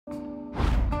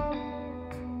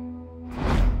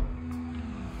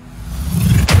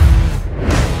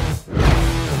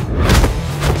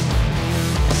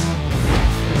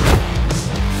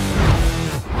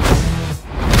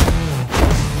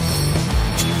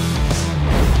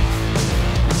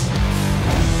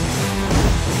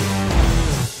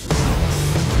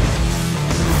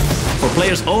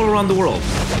players all around the world,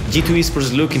 G2 Esports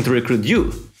is looking to recruit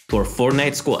you to our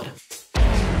Fortnite squad.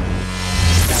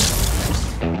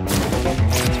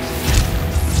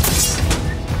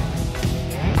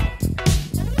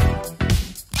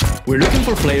 We're looking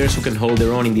for players who can hold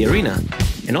their own in the arena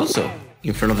and also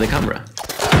in front of the camera.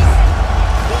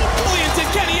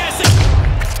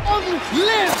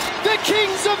 Live the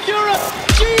kings of Europe,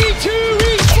 G2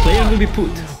 Esports! Players will be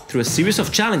put through a series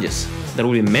of challenges that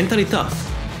will be mentally tough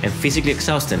and physically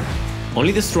exhausting.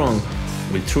 Only the strong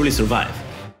will truly survive.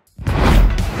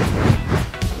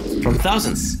 From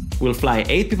thousands, we'll fly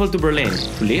 8 people to Berlin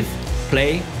to live,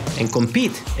 play, and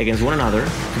compete against one another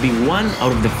to be one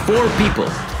out of the 4 people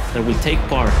that will take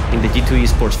part in the G2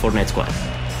 Esports Fortnite squad.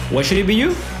 Why should it be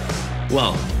you?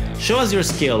 Well, show us your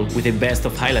skill with a best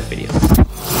of highlight video.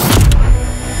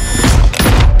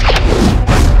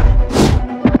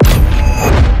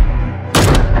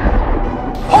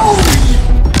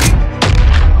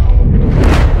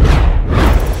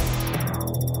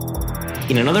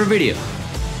 In another video,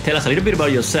 tell us a little bit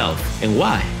about yourself and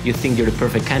why you think you're the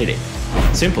perfect candidate.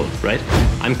 Simple, right?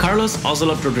 I'm Carlos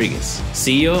Ocelot Rodriguez,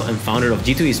 CEO and founder of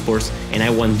G2 Esports, and I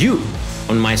want you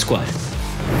on my squad.